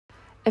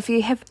If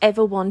you have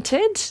ever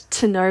wanted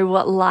to know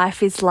what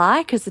life is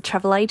like as a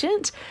travel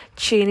agent,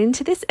 tune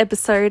into this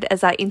episode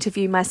as I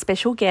interview my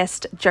special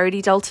guest,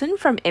 Jodie Dalton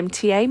from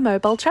MTA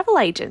Mobile Travel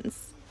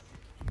Agents.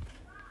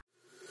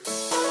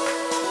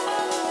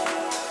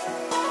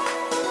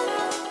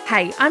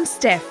 Hey, I'm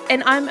Steph,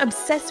 and I'm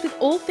obsessed with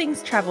all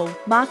things travel,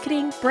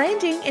 marketing,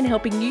 branding, and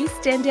helping you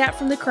stand out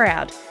from the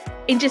crowd.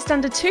 In just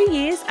under 2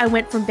 years, I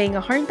went from being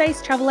a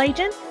home-based travel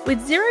agent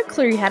with zero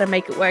clue how to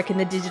make it work in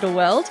the digital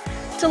world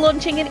to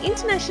launching an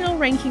international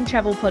ranking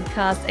travel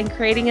podcast and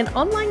creating an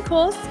online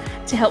course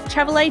to help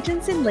travel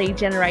agents in lead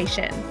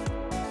generation.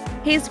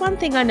 Here's one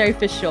thing I know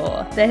for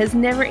sure. There has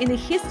never in the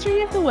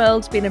history of the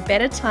world been a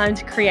better time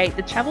to create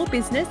the travel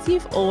business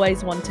you've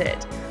always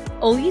wanted.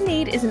 All you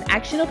need is an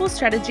actionable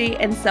strategy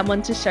and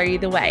someone to show you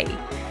the way.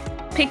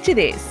 Picture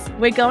this,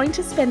 we're going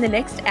to spend the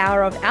next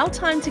hour of our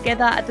time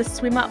together at the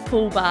Swim Up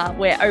Pool Bar,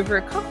 where over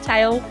a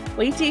cocktail,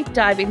 we deep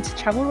dive into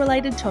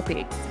travel-related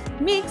topics,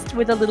 mixed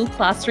with a little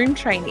classroom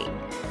training.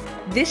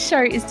 This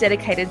show is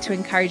dedicated to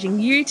encouraging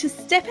you to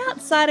step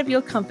outside of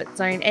your comfort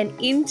zone and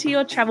into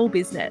your travel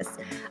business.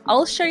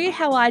 I'll show you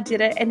how I did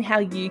it and how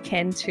you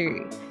can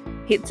too.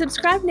 Hit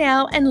subscribe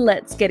now and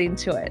let's get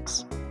into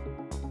it.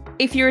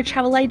 If you're a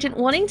travel agent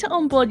wanting to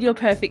onboard your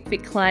perfect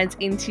fit clients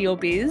into your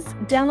biz,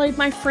 download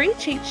my free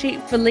cheat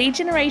sheet for lead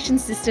generation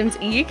systems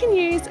you can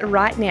use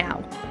right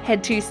now.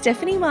 Head to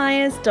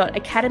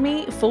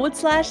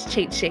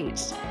stephaniemyers.academy/cheat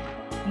sheet.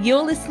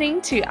 You're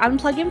listening to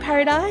Unplug in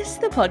Paradise,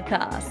 the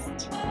podcast.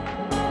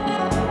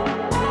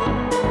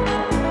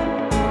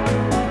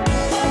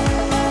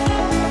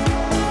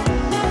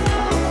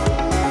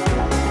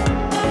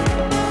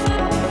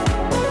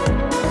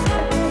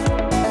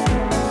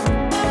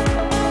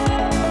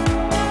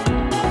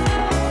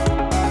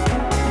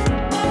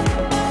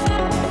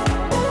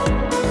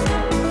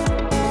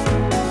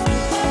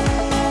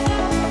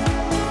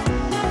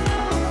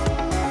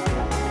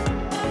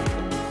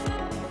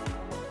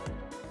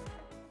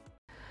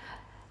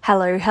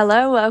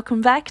 Hello,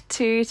 welcome back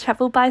to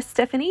Travel by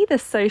Stephanie, the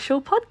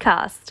social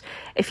podcast.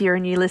 If you're a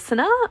new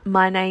listener,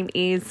 my name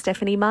is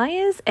Stephanie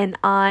Myers and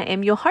I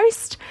am your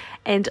host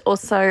and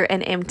also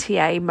an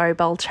MTA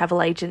mobile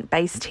travel agent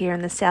based here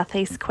in the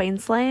southeast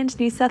Queensland,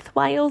 New South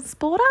Wales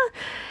border.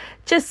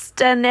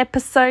 Just an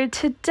episode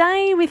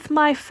today with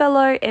my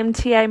fellow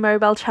MTA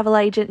mobile travel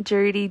agent,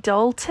 Jodie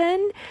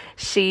Dalton.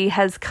 She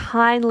has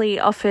kindly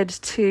offered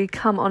to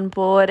come on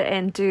board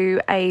and do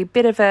a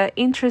bit of an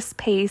interest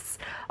piece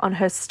on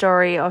her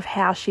story of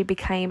how she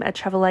became a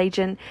travel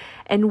agent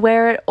and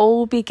where it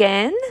all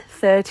began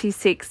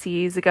 36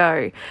 years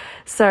ago.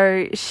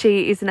 So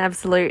she is an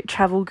absolute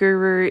travel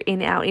guru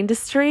in our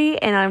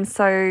industry and I'm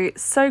so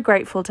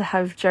grateful to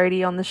have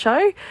Jodie on the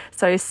show.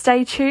 So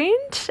stay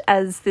tuned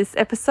as this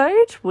episode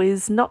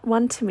was not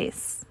one to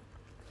miss.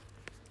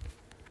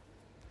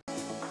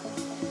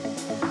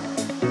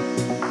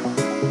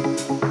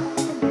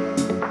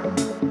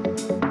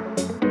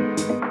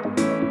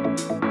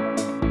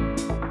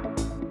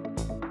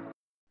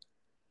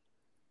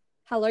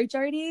 Hello,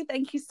 Jodie.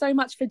 Thank you so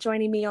much for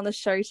joining me on the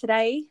show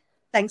today.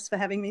 Thanks for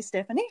having me,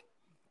 Stephanie.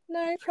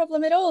 No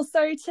problem at all.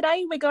 So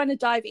today we're going to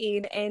dive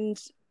in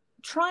and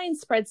try and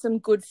spread some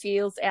good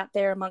feels out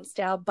there amongst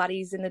our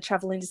buddies in the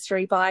travel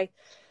industry by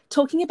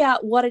talking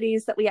about what it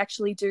is that we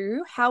actually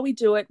do, how we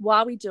do it,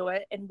 why we do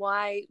it, and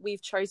why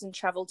we've chosen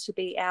travel to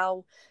be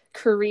our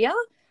career.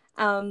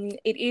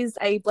 It is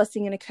a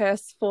blessing and a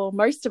curse for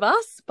most of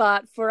us,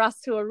 but for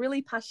us who are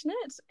really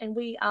passionate and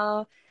we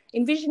are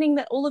envisioning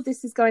that all of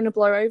this is going to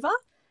blow over,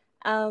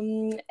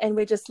 and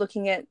we're just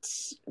looking at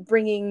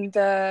bringing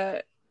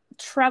the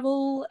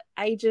travel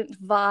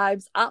agent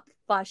vibes up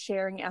by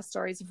sharing our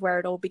stories of where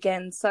it all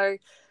began. So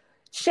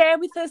share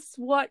with us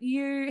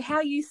how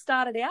you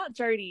started out,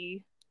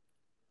 Jodie.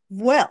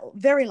 Well,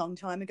 very long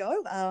time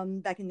ago,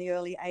 back in the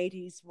early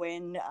 80s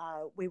when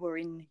we were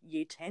in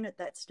year 10 at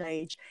that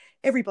stage,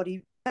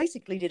 everybody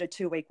basically did a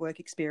 2-week work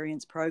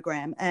experience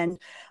program. And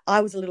I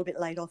was a little bit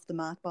late off the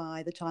mark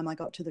by the time I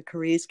got to the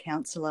careers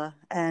counsellor.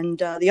 And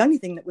the only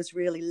thing that was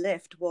really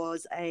left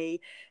was a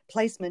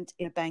placement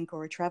in a bank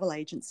or a travel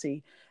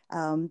agency,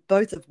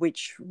 both of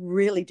which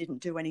really didn't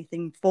do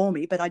anything for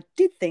me. But I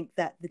did think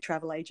that the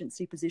travel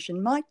agency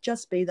position might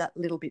just be that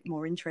little bit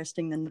more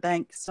interesting than the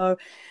bank. So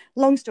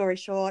long story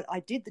short, I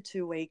did the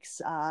 2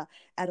 weeks at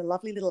a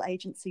lovely little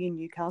agency in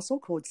Newcastle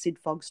called Sid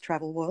Fogg's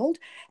Travel World,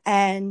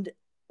 and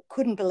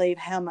couldn't believe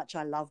how much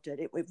I loved it.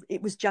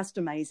 It was just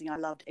amazing. I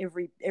loved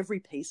every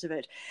piece of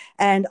it.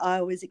 And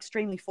I was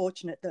extremely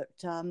fortunate that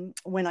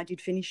when I did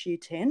finish year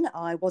 10,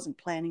 I wasn't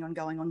planning on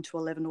going on to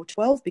 11 or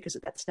 12 because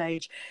at that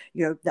stage,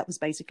 that was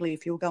basically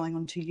if you were going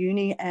on to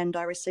uni. And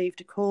I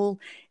received a call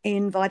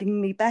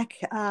inviting me back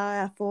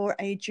for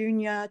a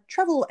junior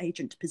travel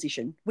agent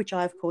position, which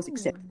I, of course,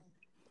 accepted.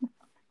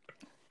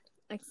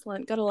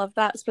 Excellent. Gotta love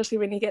that, especially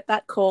when you get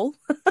that call.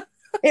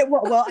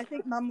 Well, I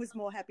think Mum was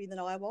more happy than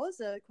I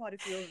was. Quite a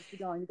few of us were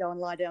going to go and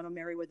lie down on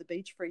Merriweather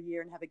Beach for a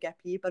year and have a gap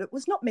year, but it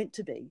was not meant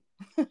to be.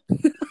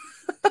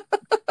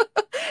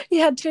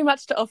 You had too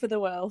much to offer the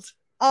world.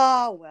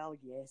 Oh, well,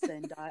 yes.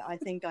 And I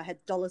think I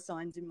had dollar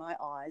signs in my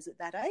eyes at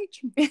that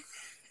age.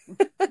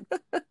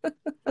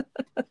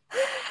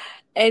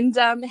 And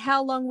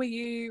how long were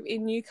you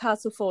in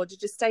Newcastle for?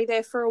 Did you stay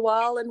there for a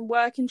while and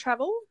work and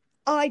travel?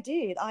 I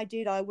did.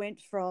 I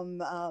went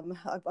from,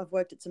 I've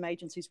worked at some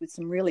agencies with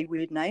some really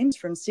weird names.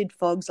 From Sid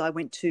Fogg's, I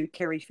went to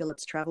Kerry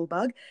Phillips Travel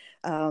Bug,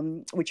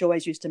 which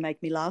always used to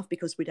make me laugh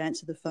because we'd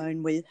answer the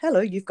phone with,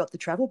 "Hello, you've got the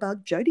travel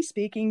bug, Jodie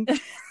speaking,"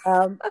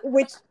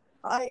 which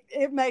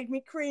it made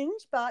me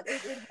cringe, but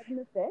it had an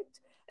effect.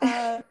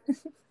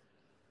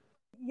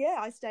 Yeah,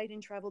 I stayed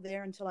in travel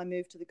there until I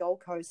moved to the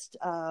Gold Coast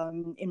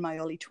in my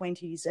early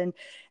 20s, and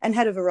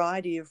had a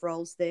variety of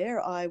roles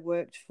there. I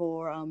worked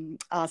for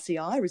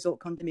RCI, Resort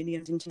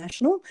Condominiums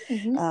International.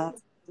 Mm-hmm.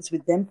 Was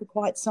with them for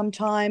quite some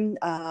time,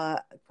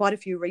 quite a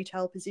few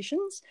retail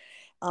positions.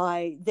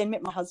 I then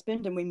met my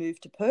husband and we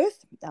moved to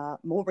Perth,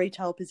 more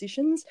retail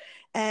positions.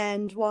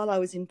 And while I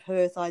was in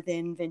Perth, I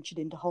then ventured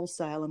into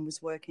wholesale and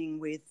was working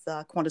with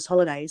Qantas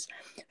Holidays,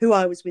 who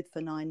I was with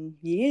for 9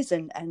 years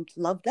and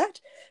loved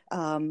that.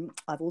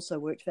 I've also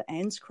worked for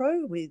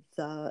Anscrow with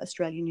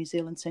Australia, New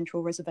Zealand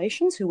Central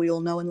Reservations, who we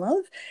all know and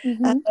love.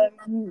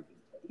 Mm-hmm.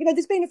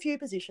 There's been a few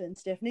positions,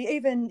 Stephanie,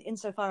 even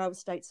insofar I was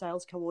state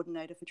sales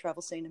coordinator for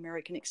Travel Scene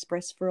American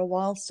Express for a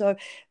while. So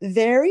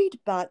varied,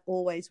 but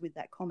always with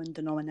that common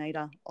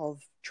denominator of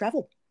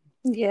travel.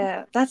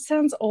 Yeah, that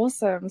sounds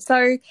awesome.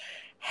 So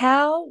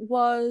how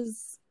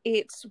was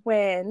it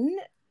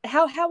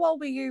how old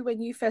were you when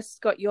you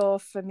first got your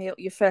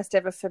first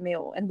ever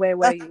famil, and where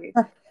were you?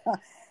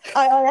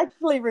 I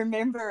actually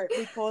remember it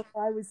because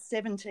I was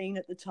 17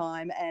 at the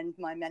time and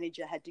my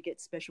manager had to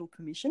get special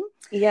permission.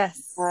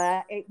 Yes.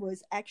 It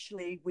was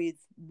actually with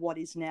what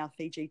is now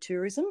Fiji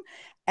Tourism.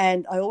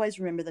 And I always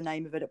remember the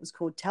name of it. It was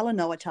called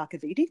Talanoa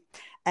Takaviti.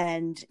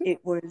 And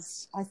it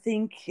was, I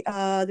think,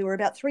 there were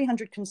about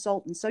 300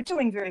 consultants. So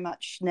doing very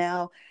much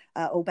now,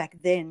 or back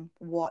then,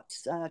 what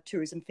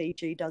Tourism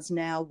Fiji does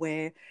now,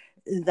 where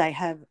they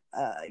have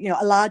a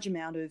large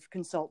amount of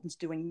consultants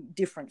doing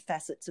different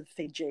facets of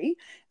Fiji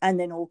and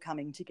then all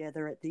coming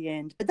together at the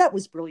end. But that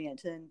was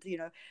brilliant. And,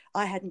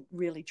 I hadn't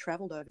really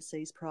traveled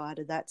overseas prior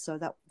to that. So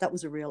that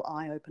was a real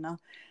eye-opener.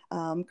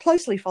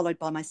 Closely followed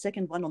by my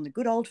second one on the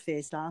good old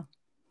Fairstar.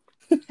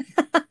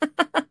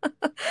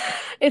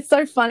 It's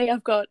so funny.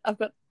 I've got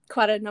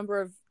quite a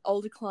number of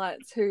older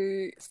clients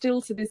who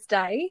still to this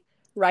day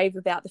rave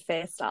about the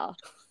Fairstar.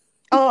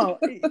 Oh,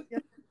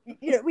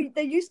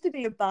 there used to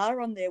be a bar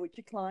on there, which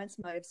your clients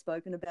may have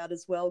spoken about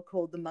as well,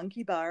 called the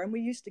Monkey Bar. And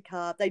we used to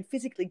carve, they'd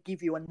physically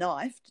give you a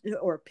knife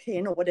or a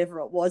pen or whatever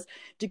it was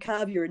to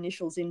carve your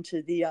initials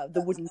into the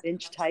wooden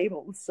bench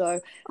table.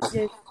 So,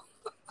 yeah,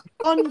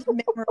 fond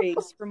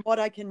memories from what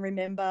I can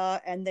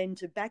remember. And then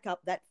to back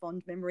up that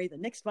fond memory, the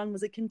next one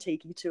was a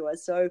Kentucky tour.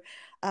 So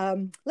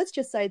let's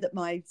just say that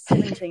my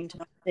 17 to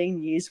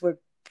 19 years were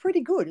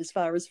pretty good as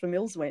far as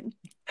famils went.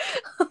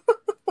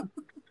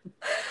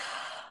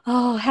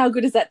 Oh, how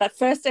good is that? That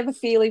first ever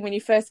feeling when you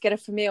first get a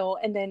famil,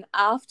 and then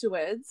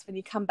afterwards, when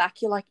you come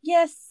back, you're like,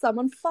 yes, I'm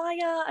on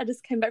fire. I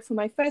just came back from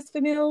my first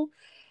famil.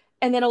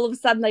 And then all of a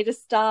sudden they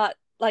just start,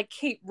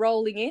 keep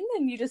rolling in,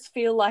 and you just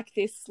feel like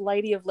this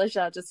lady of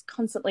leisure just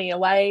constantly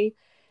away,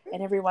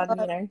 and everyone,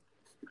 I know.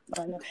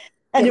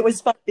 And it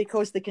was fun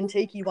because the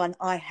Kentucky one,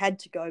 I had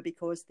to go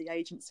because the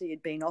agency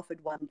had been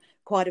offered one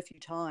quite a few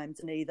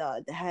times and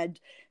either had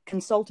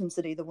consultants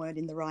that either weren't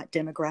in the right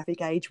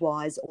demographic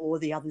age-wise or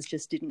the others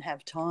just didn't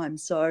have time.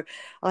 So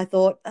I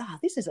thought,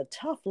 this is a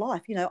tough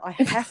life. I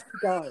have to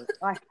go.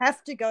 I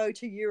have to go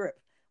to Europe.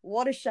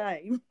 What a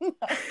shame.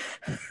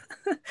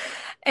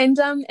 And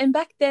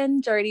back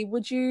then, Jodie,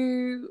 would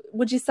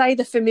you say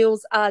the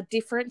famils are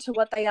different to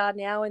what they are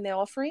now in their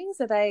offerings?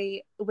 Were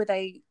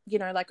they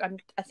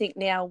I think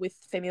now with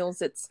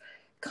famils it's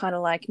kind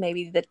of like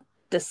maybe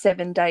the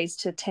 7 days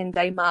to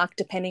 10-day mark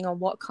depending on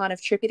what kind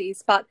of trip it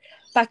is. But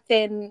back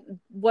then,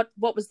 what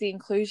was the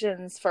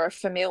inclusions for a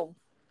famil?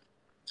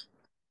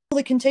 Well,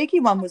 the Kentucky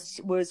one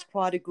was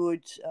quite a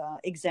good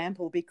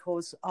example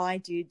because I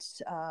did.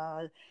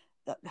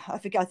 I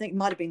think it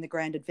might have been the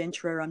Grand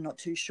Adventurer, I'm not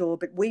too sure,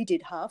 but we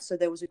did half. So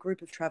there was a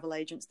group of travel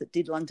agents that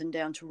did London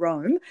down to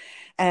Rome,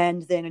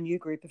 and then a new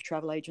group of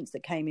travel agents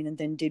that came in and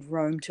then did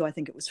Rome to, I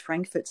think it was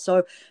Frankfurt.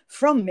 So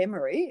from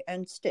memory,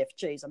 and Steph,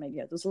 geez, I mean,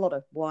 there's a lot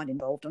of wine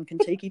involved on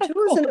Kentucky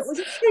tours, and it was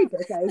a few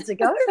decades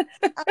ago.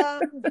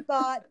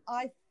 But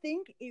I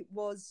think it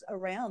was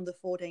around the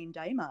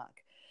 14-day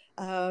mark.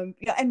 And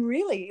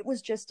really it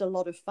was just a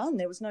lot of fun.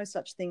 There was no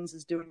such things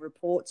as doing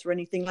reports or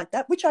anything like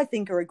that, which I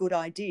think are a good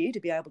idea to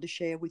be able to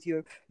share with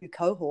your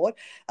cohort.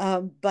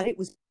 But it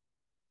was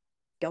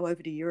go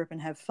over to Europe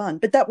and have fun.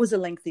 But that was a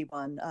lengthy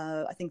one.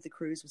 I think the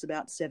cruise was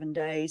about 7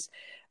 days.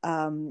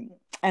 And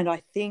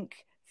I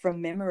think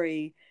from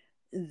memory,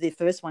 the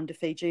first one to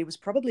Fiji was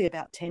probably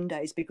about 10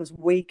 days because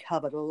we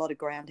covered a lot of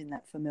ground in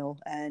that famil,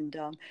 and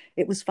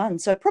it was fun.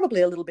 So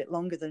probably a little bit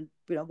longer than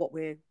what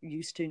we're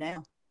used to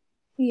now.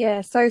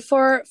 Yeah, so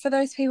for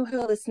those people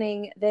who are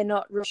listening, they're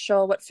not real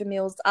sure what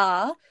famils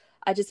are.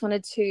 I just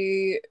wanted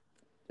to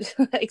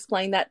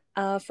explain that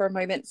for a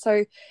moment.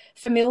 So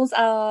familials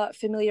are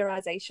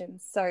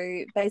familiarizations.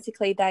 So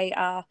basically they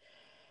are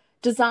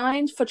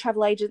designed for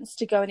travel agents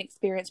to go and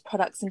experience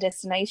products and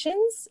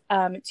destinations.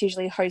 It's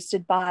usually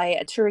hosted by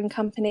a touring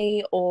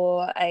company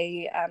or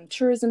a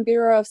tourism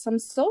bureau of some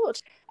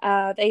sort.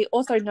 They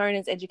also known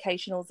as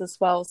educationals as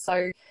well.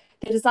 So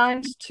they're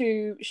designed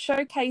to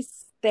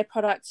showcase their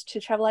products to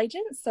travel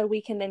agents so we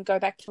can then go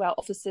back to our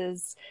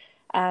offices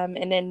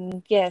and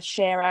then,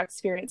 share our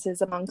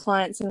experiences among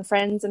clients and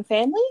friends and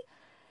family.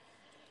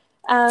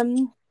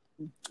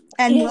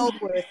 Well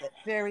worth it,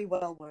 very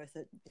well worth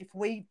it. If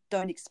we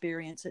don't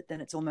experience it, then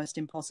it's almost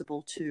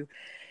impossible to,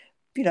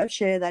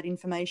 share that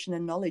information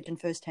and knowledge and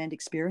firsthand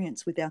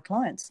experience with our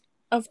clients.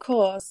 Of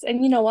course.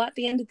 And you know what? At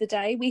the end of the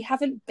day, we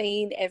haven't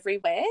been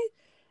everywhere.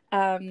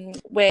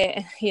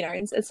 Where,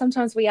 and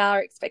sometimes we are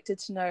expected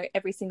to know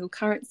every single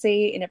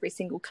currency in every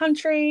single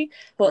country,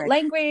 what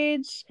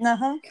language,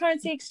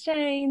 currency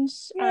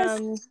exchange,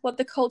 yes. What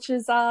the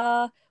cultures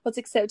are, what's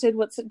accepted,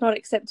 what's not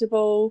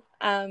acceptable.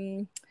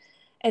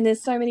 And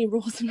there's so many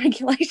rules and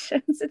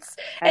regulations.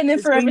 And they're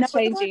forever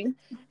changing.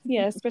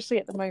 Yeah, especially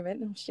at the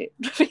moment. Oh, shit.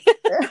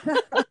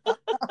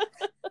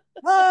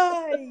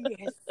 Oh,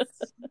 yes.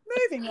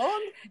 Moving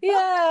on.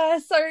 Yeah.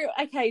 So,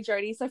 okay,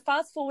 Jodie. So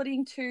fast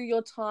forwarding to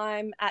your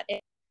time at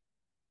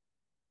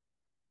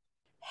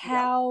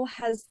how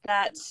has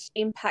that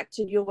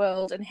impacted your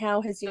world and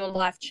how has your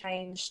life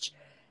changed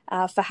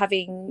for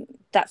having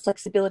that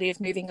flexibility of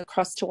moving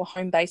across to a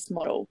home-based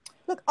model?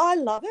 Look, I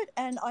love it,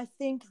 and I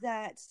think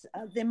that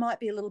there might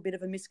be a little bit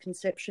of a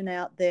misconception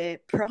out there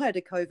prior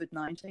to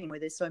COVID-19 where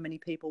there's so many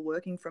people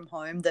working from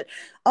home that,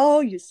 oh,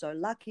 you're so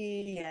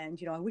lucky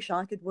and, I wish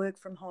I could work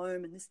from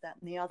home and this, that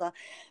and the other.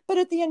 But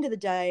at the end of the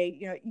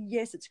day,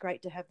 yes, it's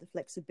great to have the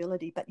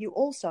flexibility, but you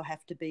also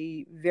have to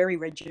be very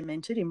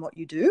regimented in what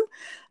you do,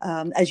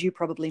 as you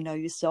probably know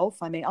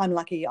yourself. I mean, I'm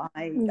lucky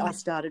I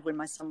started when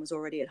my son was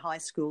already at high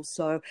school,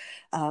 so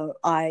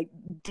I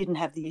didn't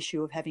have the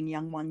issue of having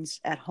young ones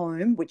at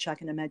home, which I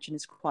can imagine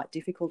is quite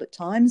difficult at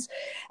times.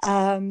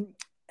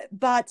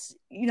 But,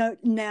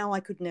 now I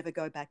could never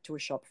go back to a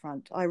shop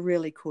front. I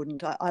really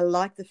couldn't. I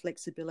like the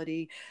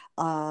flexibility.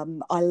 I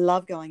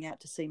love going out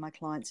to see my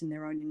clients in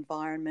their own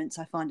environments.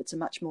 I find it's a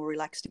much more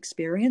relaxed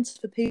experience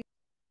for people.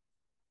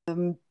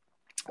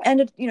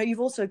 And, you've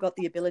also got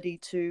the ability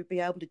to be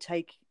able to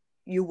take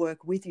your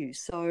work with you.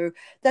 So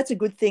that's a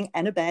good thing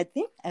and a bad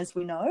thing, as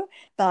we know.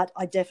 But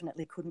I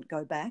definitely couldn't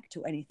go back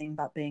to anything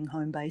but being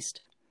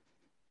home-based.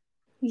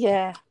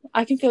 Yeah,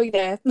 I can feel you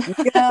there.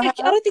 I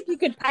don't think you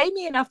could pay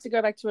me enough to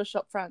go back to a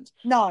shop front.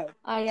 No.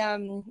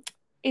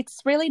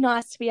 It's really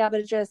nice to be able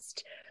to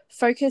just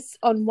focus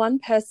on one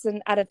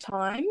person at a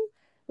time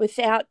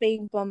without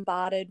being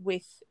bombarded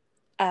with,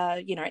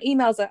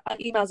 emails are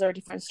a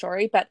different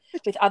story, but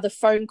with other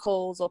phone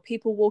calls or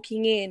people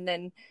walking in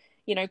and,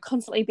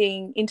 constantly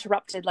being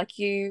interrupted. Like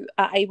you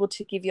are able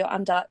to give your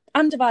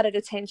undivided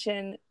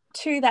attention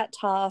to that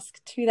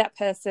task, to that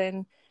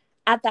person,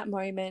 at that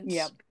moment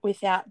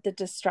without the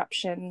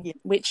disruption,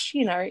 which,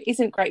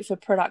 isn't great for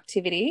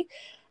productivity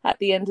at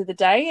the end of the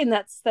day. And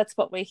that's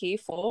what we're here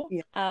for.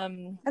 Yeah.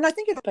 And I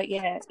think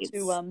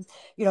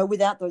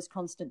without those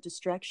constant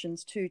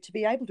distractions to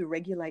be able to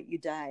regulate your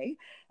day,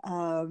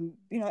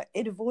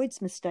 it avoids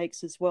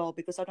mistakes as well,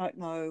 because I don't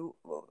know,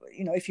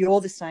 if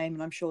you're the same,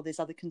 and I'm sure there's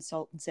other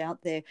consultants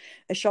out there,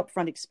 a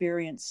shopfront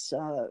experience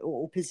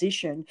or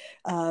position,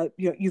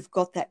 you've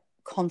got that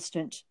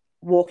constant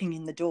walking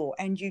in the door,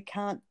 and you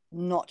can't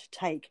not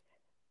take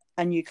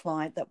a new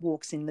client that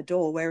walks in the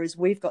door, whereas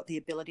we've got the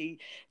ability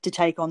to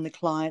take on the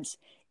clients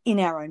in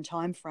our own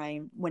time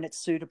frame when it's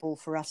suitable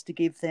for us to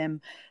give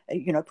them,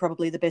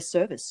 probably the best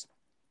service.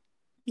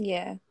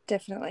 Yeah,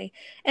 definitely.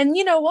 And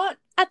you know what?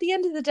 At the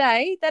end of the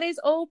day, that is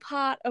all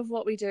part of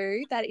what we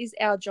do. That is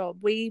our job.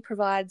 We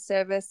provide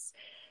service.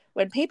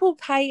 When people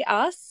pay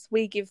us,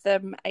 we give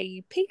them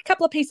a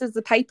couple of pieces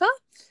of paper,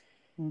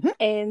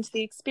 and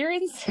the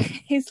experience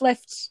is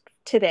left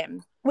to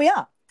them. We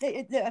are.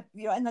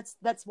 And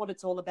that's what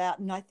it's all about.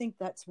 And I think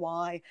that's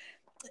why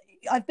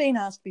I've been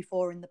asked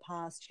before in the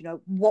past,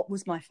 what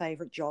was my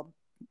favorite job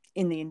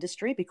in the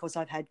industry, because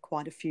I've had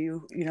quite a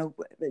few,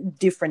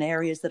 different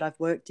areas that I've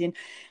worked in.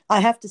 I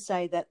have to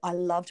say that I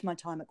loved my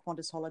time at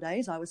Qantas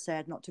Holidays. I was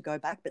sad not to go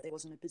back, but there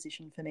wasn't a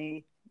position for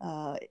me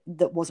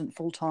that wasn't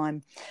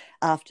full-time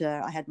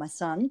after I had my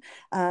son.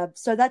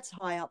 So that's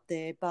high up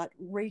there, but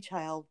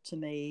retail to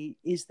me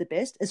is the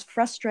best. As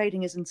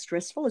frustrating and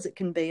stressful as it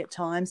can be at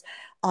times,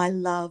 I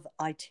love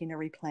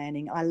itinerary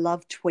planning. I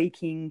love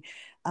tweaking,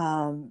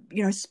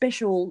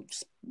 special,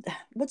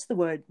 what's the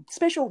word?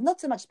 Special, not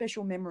so much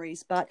special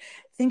memories, but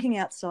thinking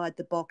outside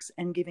the box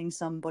and giving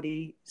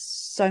somebody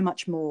so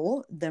much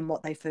more than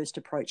what they first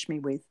approached me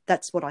with.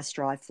 That's what I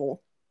strive for.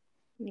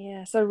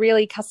 Yeah, so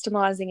really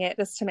customizing it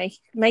just to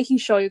making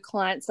sure your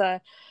clients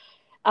are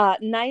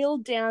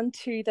nailed down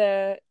to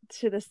the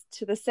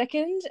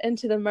second and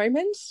to the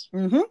moment,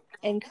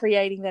 and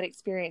creating that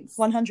experience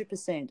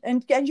 100%,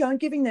 and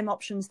giving them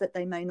options that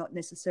they may not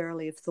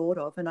necessarily have thought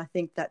of. And I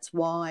think that's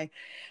why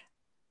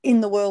In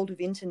the world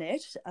of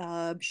internet,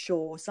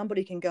 sure,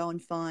 somebody can go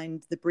and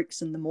find the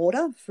bricks and the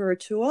mortar for a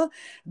tour,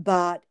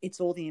 but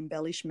it's all the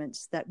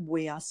embellishments that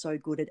we are so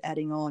good at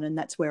adding on, and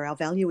that's where our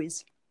value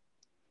is.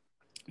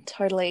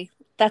 Totally.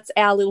 That's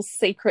our little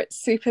secret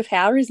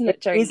superpower, isn't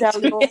it, Jodie? Is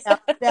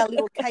our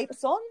little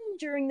capes on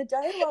during the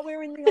day while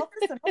we're in the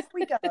office, and off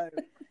we go.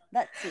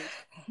 That's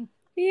it.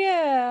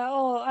 Yeah.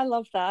 Oh, I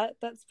love that.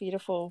 That's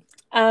beautiful.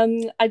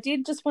 I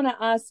did just want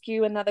to ask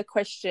you another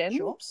question.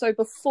 Sure. So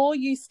before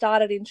you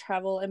started in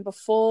travel and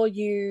before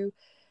you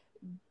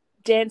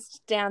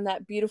danced down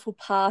that beautiful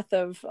path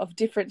of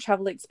different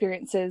travel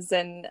experiences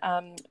and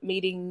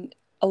meeting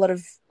a lot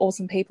of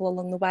awesome people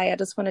along the way, I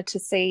just wanted to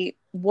see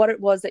what it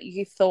was that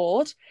you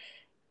thought,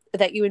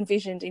 that you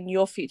envisioned in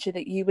your future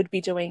that you would be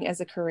doing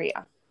as a career.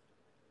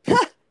 I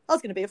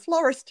was going to be a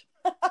florist.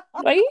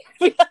 Were you?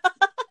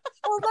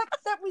 Well,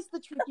 that was the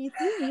tricky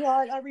thing.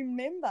 I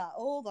remember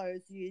all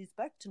those years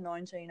back to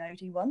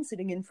 1981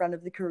 sitting in front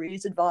of the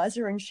careers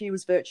advisor, and she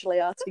was virtually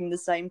asking the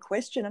same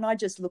question, and I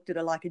just looked at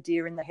her like a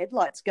deer in the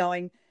headlights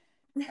going,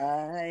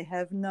 I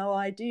have no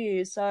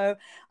idea. So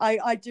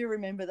I do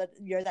remember that,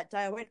 that day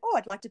I went,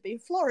 I'd like to be a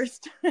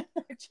florist. I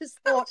just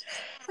thought,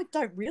 I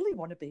don't really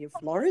want to be a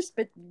florist,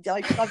 but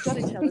I've got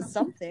to tell her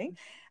something.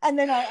 And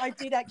then I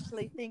did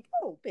actually think,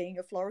 being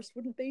a florist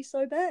wouldn't be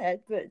so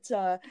bad. But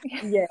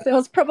yeah. There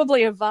was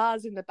probably a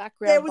vase in the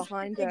background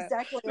behind her.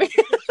 Exactly. I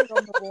picture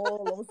on the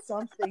wall or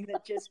something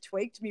that just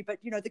tweaked me. But,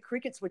 the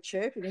crickets were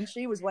chirping and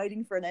she was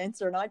waiting for an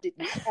answer and I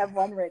didn't have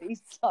one ready.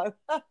 So...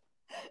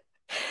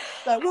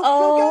 So we'll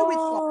go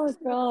with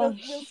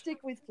florist. We'll stick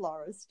with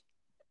florist.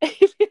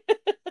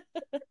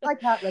 I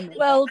can't remember.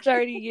 Well,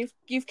 Jodie,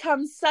 you've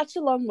come such a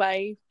long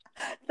way.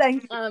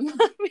 Thank you.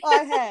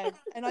 I have,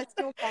 and I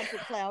still can't put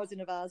flowers in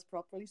a vase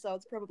properly, so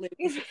it's probably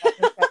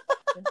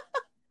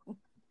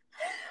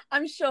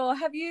I'm sure.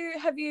 Have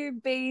you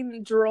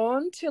been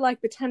drawn to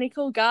like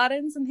botanical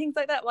gardens and things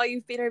like that while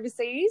you've been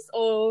overseas,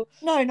 or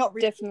no, not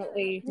really?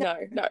 Definitely no.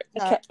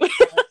 Okay.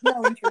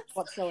 No interest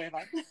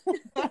whatsoever.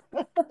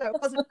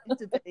 It wasn't meant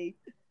to be.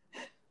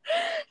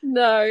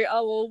 No.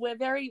 Oh well, we're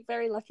very,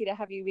 very lucky to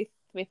have you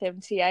with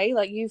MTA.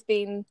 Like you've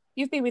been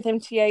with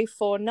MTA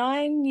for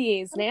 9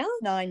 years now.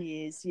 9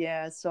 years,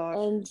 yeah.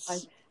 So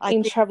I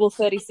in Travel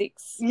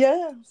 36.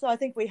 Yeah. So I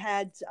think we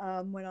had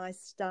when I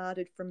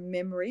started from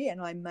memory,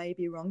 and I may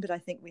be wrong, but I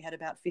think we had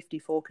about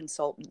 54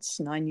 consultants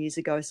 9 years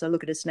ago. So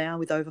look at us now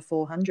with over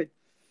 400.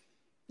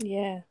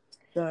 Yeah.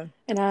 So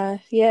and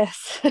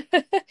yes,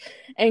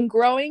 and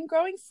growing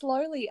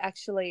slowly.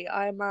 Actually,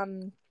 I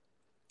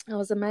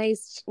was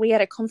amazed. We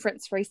had a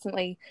conference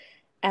recently,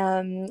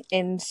 and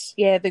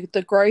yeah,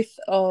 the growth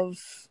of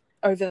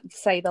over,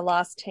 say, the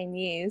last 10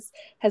 years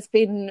has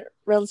been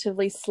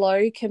relatively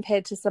slow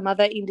compared to some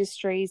other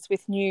industries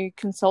with new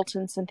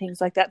consultants and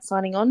things like that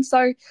signing on.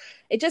 So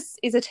it just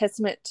is a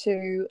testament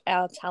to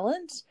our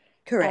talent.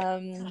 Correct.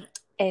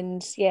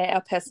 And yeah,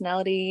 our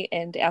personality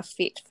and our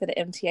fit for the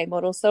MTA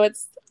model. So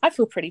I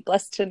feel pretty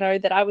blessed to know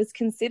that I was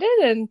considered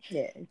and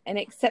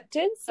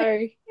accepted. So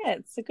yeah,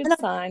 it's a good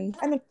sign.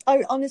 And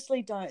I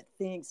honestly don't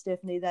think,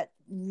 Stephanie, that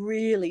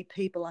really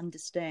people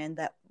understand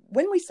that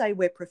when we say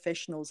we're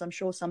professionals, I'm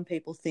sure some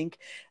people think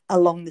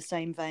along the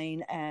same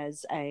vein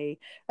as a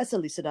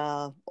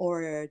solicitor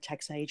or a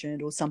tax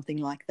agent or something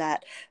like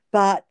that.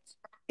 But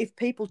if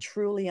people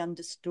truly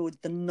understood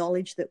the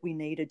knowledge that we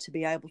needed to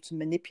be able to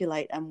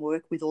manipulate and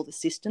work with all the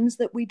systems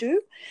that we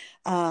do,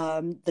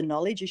 the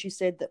knowledge, as you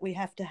said, that we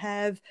have to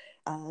have,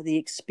 the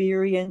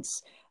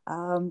experience.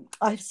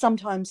 I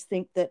sometimes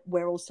think that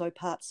we're also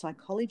part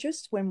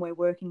psychologists when we're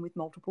working with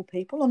multiple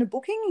people on a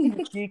booking,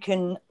 which you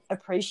can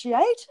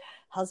appreciate.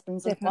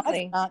 Husbands and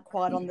wives aren't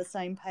quite on the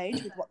same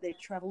page with what their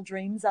travel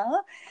dreams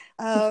are.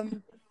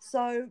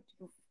 So,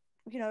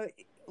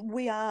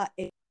 we are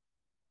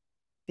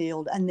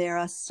field, and there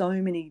are so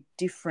many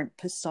different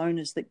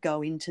personas that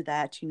go into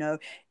that,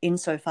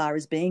 insofar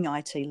as being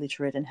IT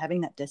literate and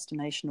having that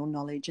destinational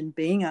knowledge and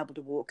being able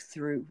to work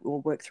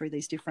through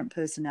these different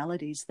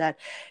personalities that,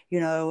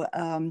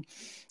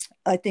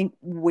 I think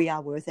we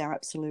are worth our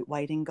absolute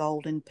weight in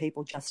gold, and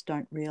people just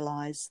don't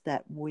realise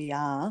that we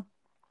are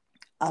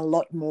a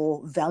lot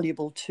more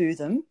valuable to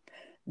them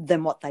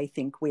than what they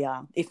think we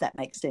are, if that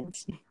makes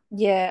sense.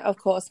 Yeah, of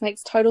course.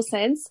 Makes total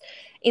sense.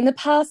 In the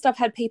past, I've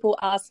had people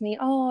ask me,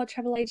 a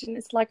travel agent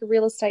is like a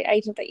real estate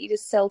agent, but you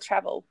just sell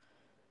travel.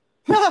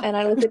 And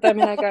I look at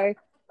them and I go,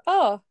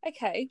 oh,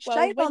 okay. Well,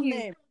 shame on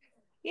them.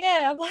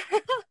 Yeah,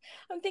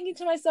 I'm thinking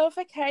to myself,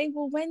 okay,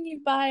 well, when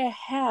you buy a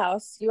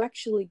house, you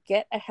actually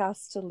get a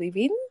house to live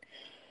in.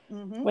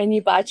 Mm-hmm. When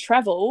you buy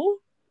travel,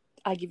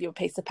 I give you a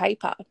piece of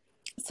paper.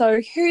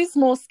 So who's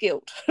more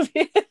skilled?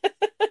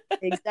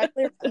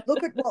 Exactly.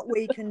 Look at what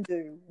we can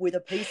do with a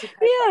piece of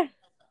paper. Yeah.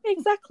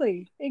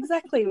 Exactly.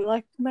 We're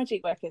like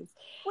magic workers.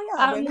 We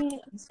are.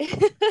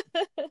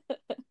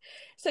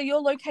 So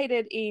you're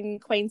located in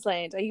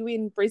Queensland. Are you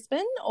in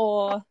Brisbane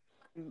or?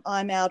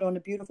 I'm out on a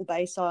beautiful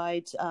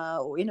bayside,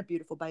 or in a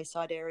beautiful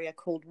bayside area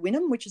called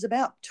Wynnum, which is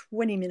about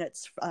 20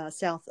 minutes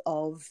south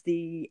of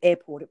the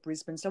airport at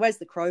Brisbane. So as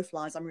the crow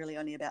flies, I'm really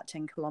only about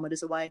 10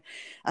 kilometres away,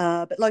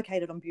 but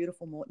located on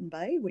beautiful Moreton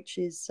Bay, which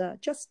is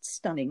just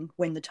stunning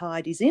when the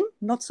tide is in,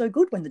 not so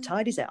good when the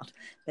tide is out.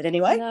 But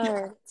anyway. No,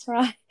 that's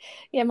right.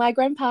 Yeah, my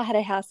grandpa had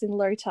a house in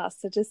Lotus,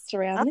 so just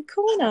around the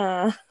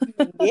corner.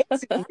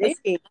 Yes, indeed.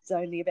 It's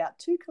only about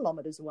 2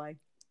 kilometres away.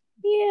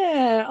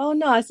 Yeah. Oh,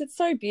 nice. It's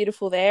so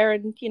beautiful there,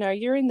 and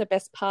you're in the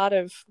best part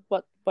of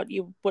what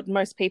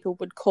most people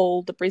would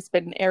call the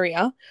Brisbane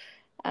area.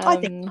 I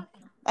think,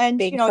 and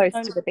being close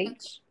to the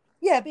beach.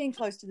 Yeah, being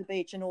close to the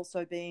beach, and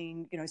also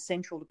being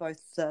central to both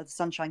the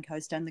Sunshine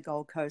Coast and the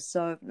Gold Coast.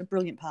 So a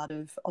brilliant part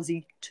of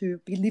Aussie to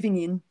be living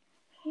in.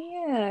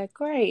 Yeah,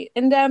 great.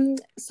 And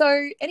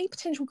so any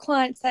potential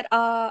clients that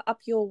are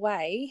up your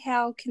way,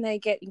 how can they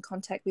get in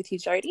contact with you,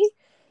 Jodie?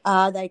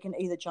 They can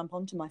either jump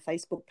onto my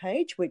Facebook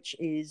page, which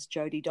is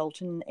Jodie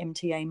Dalton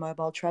MTA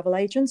Mobile Travel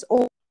Agents,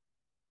 or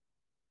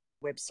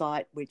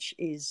website, which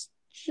is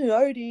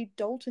Jodie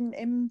Dalton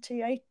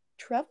MTA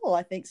Travel,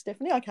 I think,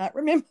 Stephanie. I can't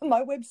remember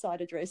my website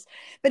address.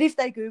 But if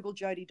they Google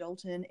Jodie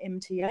Dalton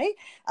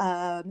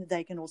MTA,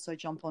 they can also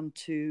jump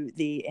onto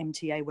the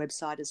MTA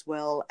website as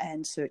well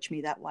and search me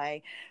that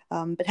way.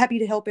 But happy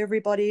to help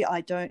everybody.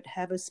 I don't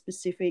have a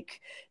specific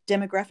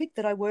demographic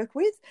that I work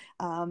with.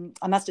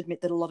 I must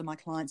admit that a lot of my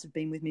clients have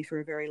been with me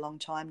for a very long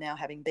time now,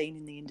 having been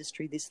in the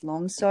industry this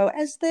long. So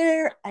as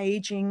they're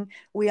aging,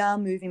 we are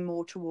moving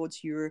more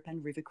towards Europe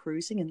and river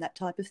cruising and that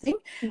type of thing.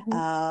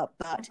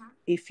 But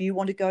if you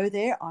want to go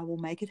there, I will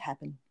make it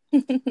happen.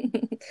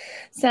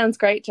 Sounds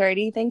great,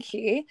 Jodie. Thank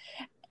you.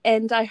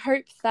 And I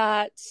hope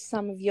that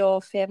some of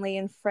your family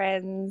and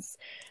friends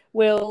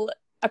will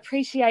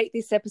appreciate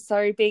this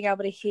episode, being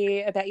able to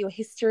hear about your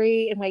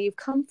history and where you've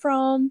come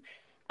from,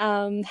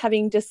 and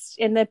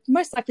they'll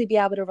most likely be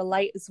able to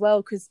relate as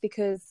well,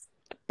 because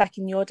back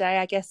in your day,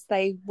 I guess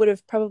they would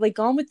have probably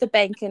gone with the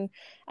bank and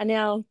are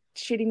now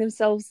shooting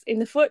themselves in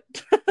the foot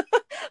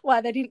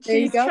why they didn't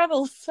choose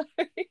travel. So.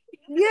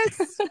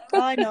 Yes,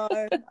 I know.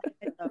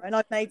 And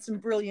I've made some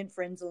brilliant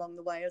friends along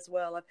the way as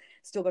well. I've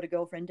still got a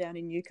girlfriend down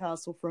in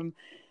Newcastle from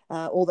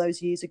all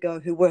those years ago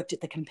who worked at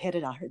the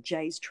competitor at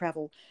Jay's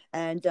Travel,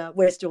 and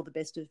we're still the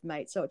best of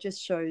mates. So it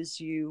just shows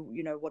you,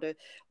 what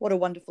a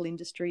wonderful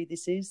industry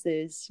this is.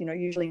 There's,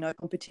 usually no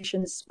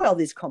competition. Well,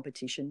 there's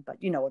competition,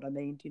 but you know what I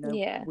mean.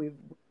 Yeah. We've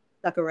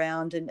stuck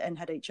around and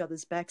had each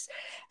other's backs,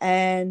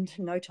 and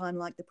no time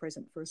like the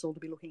present for us all to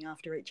be looking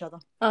after each other.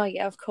 Oh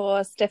yeah, of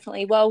course,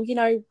 definitely. Well, we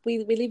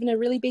live in a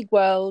really big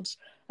world.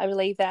 I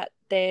believe that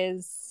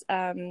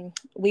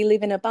we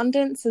live in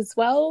abundance as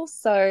well.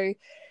 So,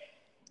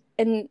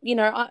 and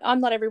I'm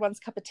not everyone's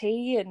cup of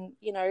tea, and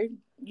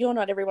you're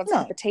not everyone's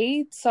cup of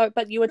tea. So,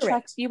 but you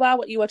are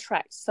what you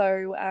attract.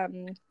 So,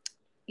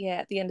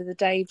 at the end of the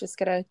day, you've just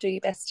got to do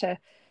your best to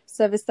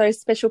service those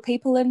special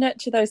people and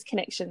nurture those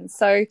connections.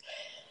 So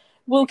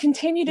we'll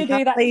continue to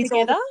do that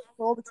together.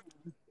 All the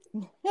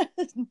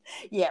time.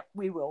 Yeah,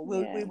 we will.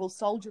 We will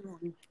soldier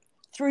on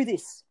through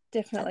this.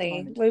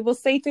 Definitely. We will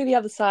see through the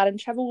other side, and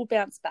travel will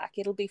bounce back.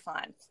 It'll be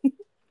fine.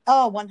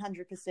 Oh,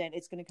 100%.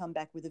 It's going to come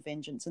back with a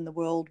vengeance, and the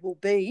world will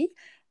be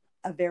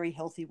a very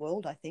healthy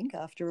world, I think,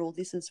 after all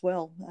this as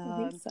well.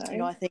 I think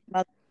so. I think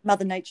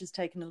Mother Nature's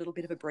taken a little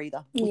bit of a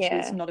breather, which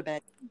is not a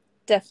bad.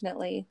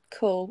 Definitely.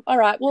 Cool. All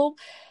right. Well,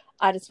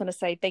 I just want to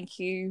say thank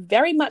you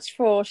very much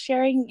for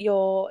sharing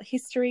your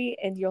history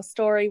and your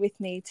story with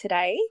me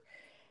today.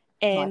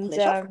 And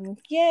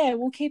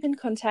we'll keep in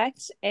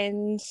contact,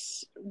 and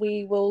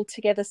we will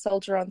together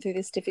soldier on through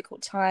this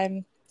difficult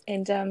time.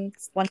 And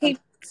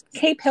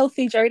keep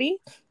healthy, Jodie.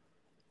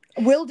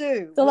 Will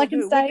do. That's all I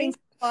can say. We've been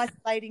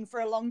isolating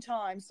for a long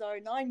time, so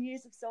 9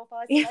 years of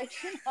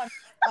self-isolation.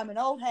 I'm an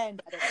old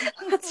hand at it.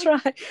 That's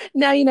right.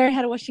 Now you know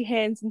how to wash your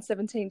hands in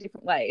 17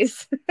 different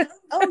ways.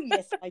 Oh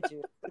yes, I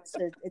do.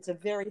 It's a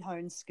very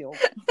honed skill.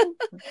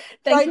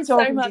 Thank you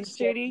so much,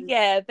 Jodie.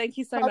 Yeah, thank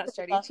you so much,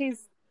 Jodie. Cheers.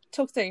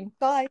 Talk soon.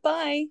 Bye.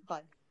 Bye.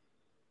 Bye.